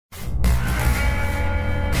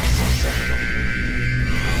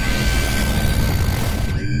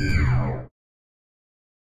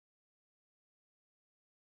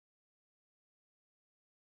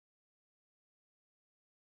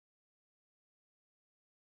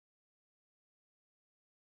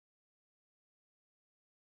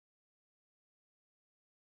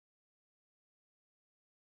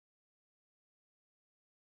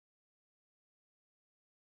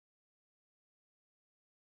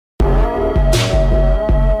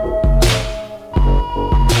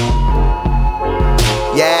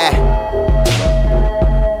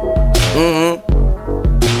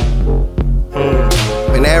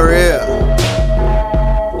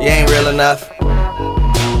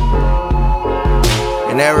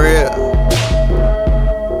And that real?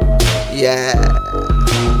 Yeah.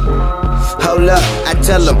 Hold up, I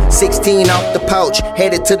tell them 16 off the pouch,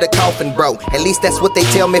 headed to the coffin, bro. At least that's what they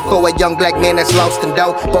tell me for a young black man that's lost in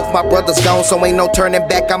dough. Both my brothers gone, so ain't no turning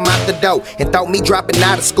back, I'm out the door. And thought me dropping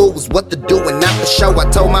out of school was what to do and not the show.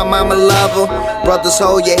 I told my mama love her, brothers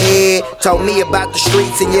hold your head. Told me about the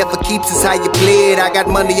streets and yeah, for keeps is how you play it. I got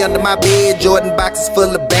money under my bed, Jordan boxes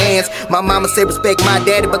full of bands. My mama said respect my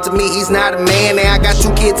daddy, but to me he's not a man. And I got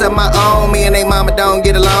 2 kids of my own, me and they mama don't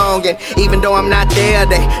get along. And even though I'm not there,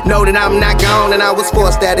 they know that I'm not gone. And I was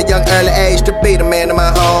forced at a young early age to be the man of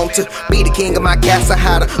my home, to be the king of my castle,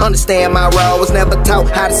 how to understand my role. Was never taught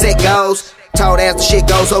how to set goals, taught as the shit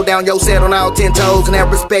goes. Hold down your set on all 10 toes and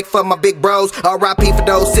have respect for my big bros. R.I.P. for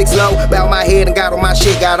those 6 low. Bow my head and got on my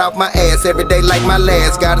shit, got off my ass every day like my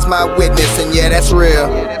last. God is my witness and yeah, that's real.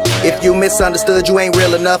 If you misunderstood, you ain't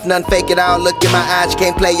real enough, nothing fake it all. Look in my eyes, you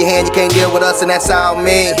can't play your hand, you can't deal with us, and that's all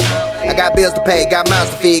me. I got bills to pay, got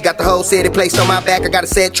mouths to feed, got the whole city placed on my back. I got a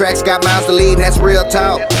set tracks, got miles to lead, and that's real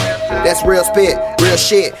talk. That's real spit, real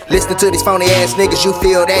shit. Listening to these phony ass niggas, you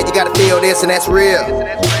feel that, you gotta feel this, and that's real.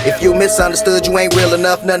 If you misunderstood, you ain't real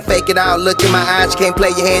enough, nothing fake it all. Look in my eyes, you can't play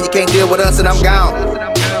your hand, you can't deal with us, and I'm gone.